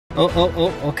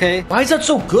Okay. Why is that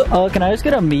so good? Can I just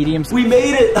get a medium? We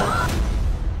made it!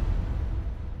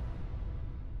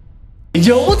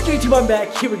 Yo, what's good YouTube? I'm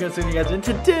back here again soon, you guys, and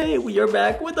today we are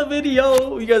back with a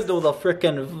video. You guys know the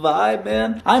freaking vibe,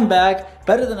 man. I'm back,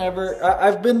 better than ever.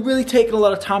 I've been really taking a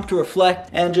lot of time to reflect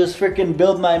and just freaking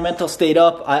build my mental state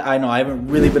up. I know I haven't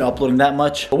really been uploading that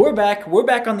much, but we're back. We're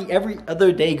back on the every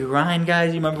other day grind, guys.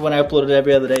 You remember when I uploaded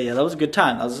every other day? Yeah, that was a good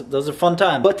time. That was a fun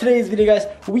time. But today's video, guys,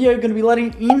 we are gonna be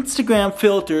letting Instagram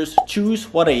filters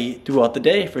choose what I eat throughout the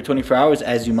day for 24 hours,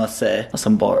 as you must say.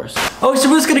 Some bars. Oh, so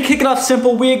we're just gonna kick it off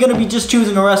simple. We're gonna be just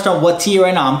choosing a restaurant what to eat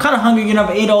right now. I'm kind of hungry, you know,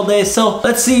 I've ate all day, so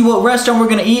let's see what restaurant we're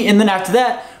gonna eat, and then after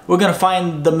that we're gonna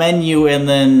find the menu and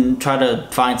then try to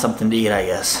find something to eat, I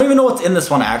guess. I don't even know what's in this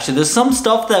one actually. There's some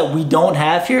stuff that we don't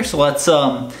have here, so let's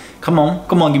come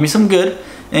on, give me some good.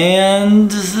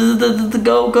 And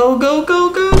go.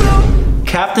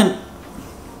 Captain,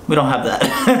 we don't have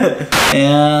that.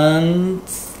 And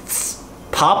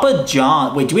Papa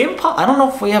John. Wait, do we have a Papa? I don't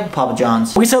know if we have a Papa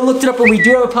John's. We said looked it up and we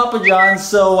do have a Papa John's,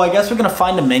 so I guess we're gonna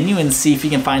find a menu and see if we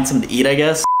can find something to eat, I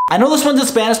guess. I know this one's in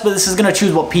Spanish, but this is gonna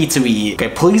choose what pizza we eat. Okay,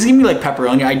 please give me like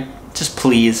pepperoni.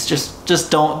 Please,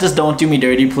 just don't do me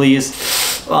dirty, please.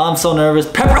 Oh, I'm so nervous.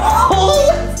 Pepperoni.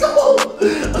 Let's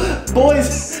go.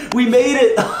 Boys, we made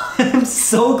it. I'm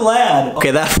so glad. Okay,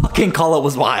 that fucking call out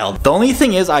was wild. The only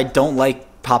thing is I don't like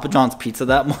Papa John's pizza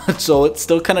that much, so it's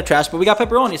still kind of trash, but we got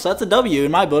pepperoni, so that's a W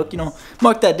in my book, you know,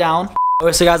 mark that down.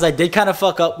 Okay, so guys, I did kind of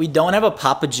fuck up. We don't have a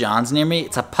Papa John's near me.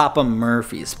 It's a Papa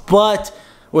Murphy's, but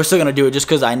we're still gonna do it just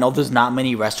because I know there's not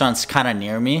many restaurants kind of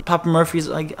near me. Papa Murphy's,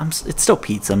 like, it's still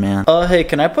pizza, man. Hey,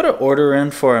 can I put an order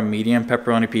in for a medium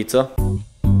pepperoni pizza?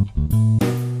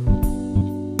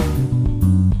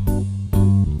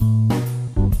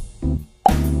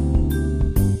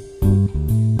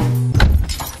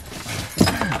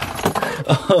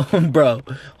 Bro,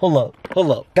 hold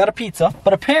up. Got a pizza,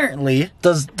 but apparently,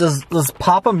 does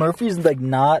Papa Murphy's like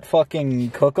not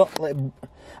fucking cook up? Like,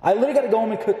 I literally gotta go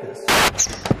home and cook this.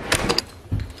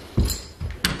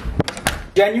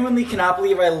 Genuinely cannot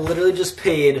believe I literally just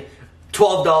paid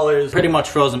 $12 pretty much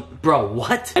frozen. Bro,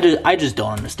 what? I just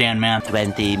don't understand, man.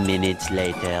 20 minutes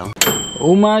later.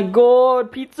 Oh my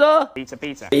god, pizza? Pizza.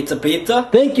 Pizza?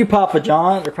 Thank you, Papa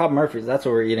John, or Papa Murphy's, that's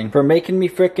what we're eating, for making me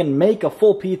freaking make a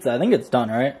full pizza. I think it's done,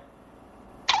 right?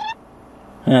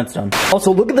 Yeah, it's done.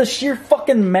 Also, look at the sheer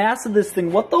fucking mass of this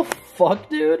thing. What the fuck,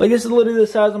 dude? Like, this is literally the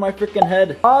size of my freaking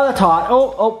head. Oh, that's hot.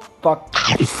 Oh, fuck.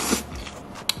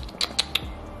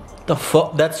 The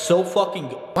fuck? That's so fucking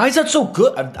good. Why is that so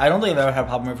good? I don't think I've ever had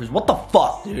Papa Murphy's. What the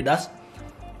fuck, dude? That's...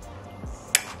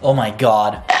 Oh my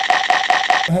god.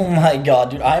 Oh my god,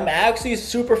 dude. I'm actually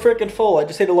super freaking full. I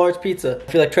just ate a large pizza.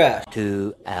 I feel like trash.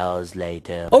 2 hours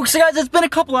later. Okay, so guys, it's been a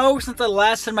couple hours since I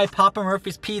last had my Papa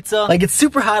Murphy's pizza. Like, it's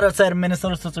super hot outside of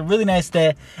Minnesota, so it's a really nice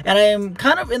day. And I am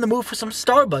kind of in the mood for some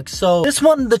Starbucks. So this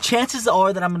one, the chances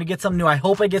are that I'm gonna get something new. I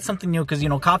hope I get something new because, you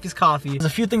know, coffee's coffee. There's a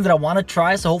few things that I want to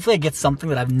try, so hopefully I get something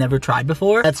that I've never tried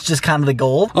before. That's just kind of the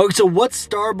goal. Okay, so what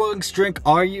Starbucks drink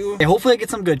are you? Okay, hopefully I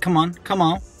get some good. Come on.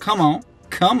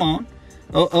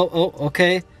 Oh,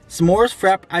 okay. S'mores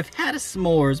frapp. I've had a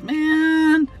s'mores,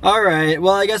 man. Alright,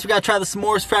 well, I guess we gotta try the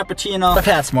s'mores frappuccino. I've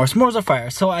had s'mores. S'mores are fire,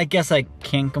 so I guess I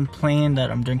can't complain that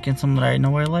I'm drinking something that I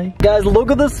know I like. Guys, look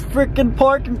at this freaking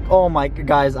parking. Oh my,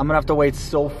 guys, I'm gonna have to wait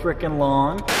so freaking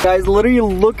long. Guys, literally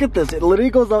look at this. It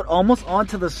literally goes out almost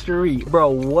onto the street.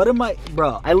 Bro, what am I,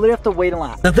 bro, I literally have to wait in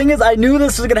line. The thing is, I knew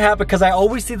this was gonna happen because I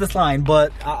always see this line,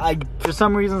 but I for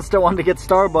some reason, still wanted to get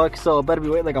Starbucks, so I better be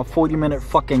waiting like a 40-minute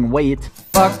fucking wait.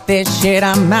 Fuck this shit,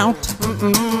 I'm out.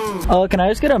 Oh, can I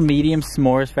just get a medium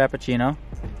s'mores frappuccino?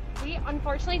 We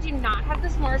unfortunately do not have the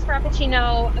s'mores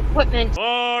frappuccino equipment.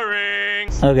 Boring.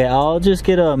 Okay, I'll just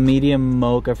get a medium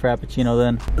mocha frappuccino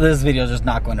then. This video is just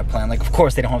not going to plan. Like, of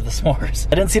course they don't have the s'mores.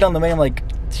 I didn't see it on the menu, I'm like,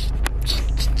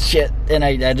 shit, and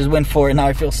I just went for it, now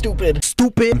I feel stupid.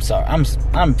 I'm sorry,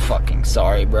 I'm fucking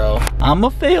sorry, bro. I'm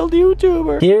a failed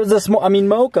YouTuber. Here's the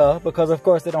mocha, because of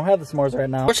course they don't have the s'mores right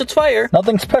now. Which it's fire.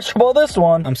 Nothing special about this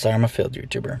one. I'm sorry, I'm a failed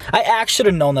YouTuber. I actually should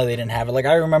have known that they didn't have it. Like,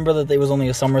 I remember that it was only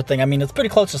a summer thing. I mean, it's pretty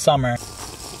close to summer.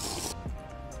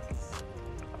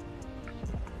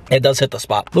 It does hit the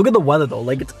spot. Look at the weather though.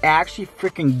 Like, it's actually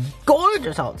freaking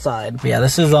gorgeous outside. But yeah,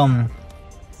 this is, I'm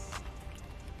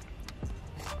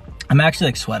actually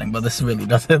like sweating, but this really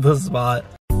does hit the spot.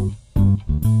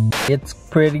 It's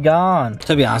pretty gone.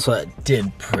 To be honest with you, it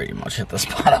did pretty much hit the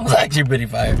spot. I was actually pretty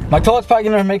fired. My toilet's probably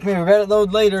gonna make me regret it though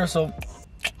later, so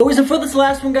Always, and for this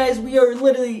last one, guys, we are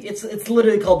literally, it's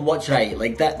literally called What Should I Eat?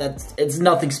 Like it's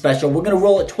nothing special. We're gonna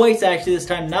roll it twice actually this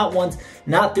time, not once,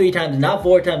 not 3 times, not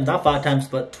 4 times, not 5 times,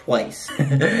 but twice.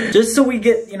 Just so we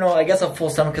get, you know, I guess a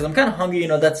full stomach, because I'm kind of hungry, you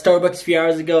know, that Starbucks a few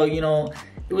hours ago, you know,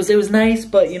 it was nice,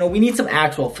 but you know, we need some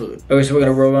actual food. Okay, so we're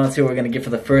gonna roll on, see what we're gonna get for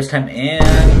the first time,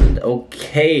 and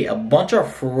okay, a bunch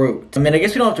of fruit. I mean, I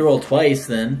guess we don't have to roll twice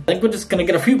then. I think we're just gonna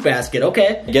get a fruit basket,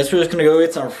 okay. I guess we're just gonna go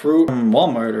get some fruit from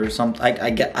Walmart or something.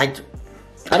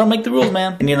 I don't make the rules,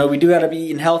 man. And you know, we do gotta be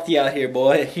eating healthy out here,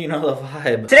 boy. You know the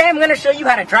vibe. Today I'm gonna show you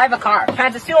how to drive a car.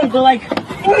 Kind of feeling good like...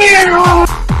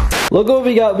 Look what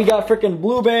we got. We got freaking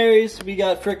blueberries. We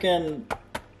got freaking...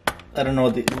 I don't know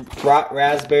what the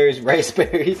raspberries,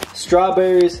 riceberries,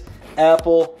 strawberries,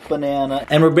 apple, banana,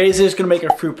 and we're basically just gonna make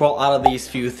a fruit bowl out of these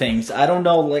few things. I don't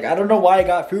know, like I don't know why I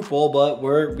got fruit bowl, but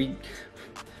we're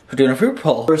doing a fruit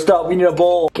bowl. First up, we need a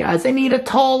bowl. Guys, I need a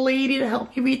tall lady to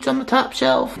help me reach on the top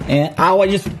shelf. And ow, I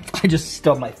just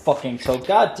stubbed my fucking toe.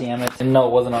 God damn it! And no,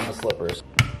 it wasn't on the slippers.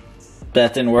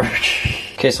 That didn't work.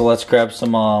 Okay, so let's grab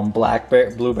some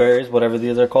blueberries, whatever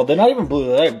these are called. They're not even blue,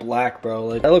 they're like black, bro.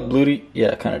 Like, that look blue to you? Yeah,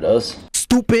 it kind of does.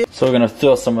 Stupid. So we're gonna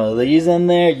throw some of these in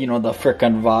there, you know, the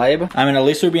frickin' vibe. I mean, at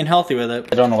least we're being healthy with it.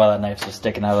 I don't know why that knife's just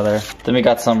sticking out of there. Then we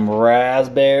got some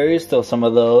raspberries, throw some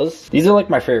of those. These are like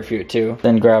my favorite fruit too.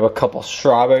 Then grab a couple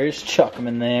strawberries, chuck them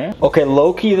in there. Okay,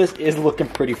 low-key, this is looking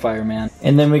pretty fire, man.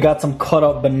 And then we got some cut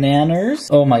up bananas.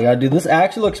 Oh my god, dude, this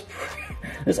actually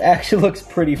looks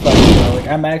pretty funny, bro. Like,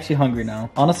 I'm actually hungry now.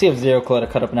 Honestly, I have zero clue how to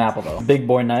cut up an apple, though. Big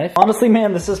boy knife. Honestly,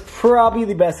 man, this is probably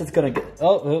the best it's gonna get.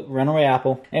 Oh, runaway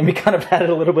apple. And we kind of added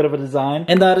a little bit of a design.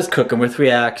 And that is cooking with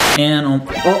 3 acts. And,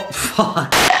 oh,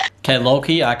 fuck. Okay,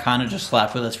 low-key, I kind of just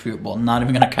slapped with this fruit bowl. Not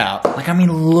even gonna count. Like, I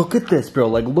mean, look at this, bro.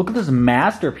 Like, look at this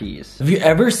masterpiece. Have you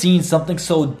ever seen something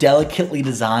so delicately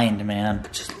designed, man?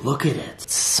 Just look at it.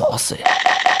 It's saucy.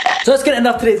 So that's gonna end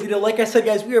up today's video. Like I said,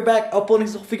 guys, we are back uploading,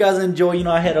 so hope you guys enjoy. You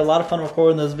know, I had a lot of fun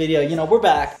recording this video. You know, we're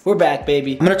back. We're back,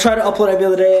 baby. I'm gonna try to upload every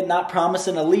other day, not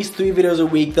promising at least 3 videos a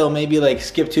week, though. Maybe like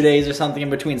skip 2 days or something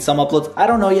in between some uploads. I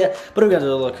don't know yet, but we guys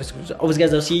are look. Always,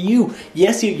 guys, I'll see you.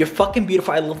 Yes, you're fucking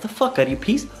beautiful. I love the fuck out of you.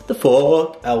 Peace the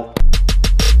fuck out.